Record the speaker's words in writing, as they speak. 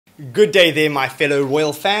Good day there, my fellow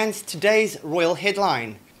royal fans. Today's royal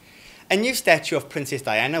headline. A new statue of Princess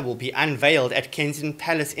Diana will be unveiled at Kensington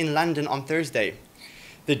Palace in London on Thursday.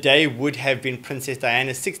 The day would have been Princess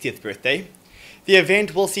Diana's 60th birthday. The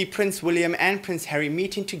event will see Prince William and Prince Harry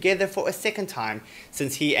meeting together for a second time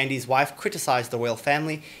since he and his wife criticised the royal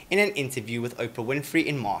family in an interview with Oprah Winfrey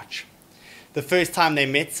in March. The first time they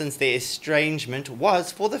met since their estrangement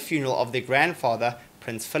was for the funeral of their grandfather,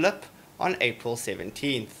 Prince Philip, on April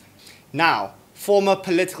 17th. Now, former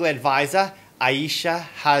political advisor Aisha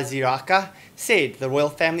Haziraka said the royal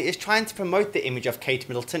family is trying to promote the image of Kate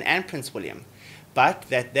Middleton and Prince William, but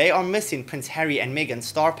that they are missing Prince Harry and Meghan's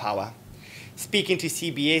star power. Speaking to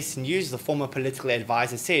CBS News, the former political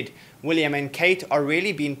advisor said William and Kate are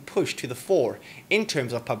really being pushed to the fore in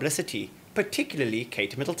terms of publicity, particularly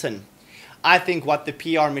Kate Middleton. I think what the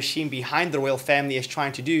PR machine behind the royal family is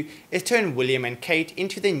trying to do is turn William and Kate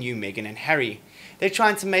into the new Meghan and Harry. They're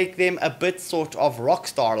trying to make them a bit sort of rock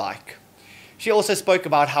star-like. She also spoke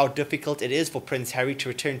about how difficult it is for Prince Harry to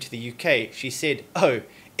return to the UK. She said, "Oh,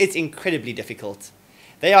 it's incredibly difficult.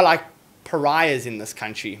 They are like pariahs in this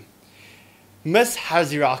country." Miss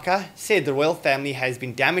Haziraka said the royal family has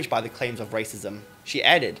been damaged by the claims of racism. She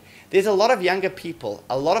added, "There's a lot of younger people,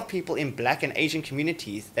 a lot of people in black and Asian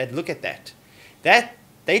communities that look at that.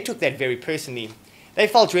 They took that very personally. They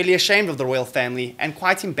felt really ashamed of the royal family and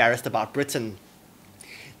quite embarrassed about Britain."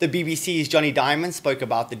 The BBC's Johnny Diamond spoke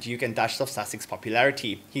about the Duke and Duchess of Sussex's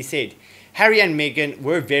popularity. He said, "Harry and Meghan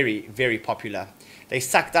were very, very popular. They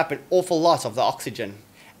sucked up an awful lot of the oxygen.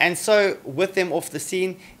 And so, with them off the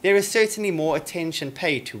scene, there is certainly more attention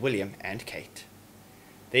paid to William and Kate."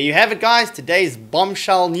 There you have it, guys. Today's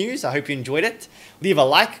bombshell news. I hope you enjoyed it. Leave a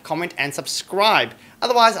like, comment, and subscribe.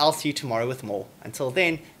 Otherwise, I'll see you tomorrow with more. Until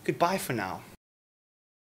then, goodbye for now.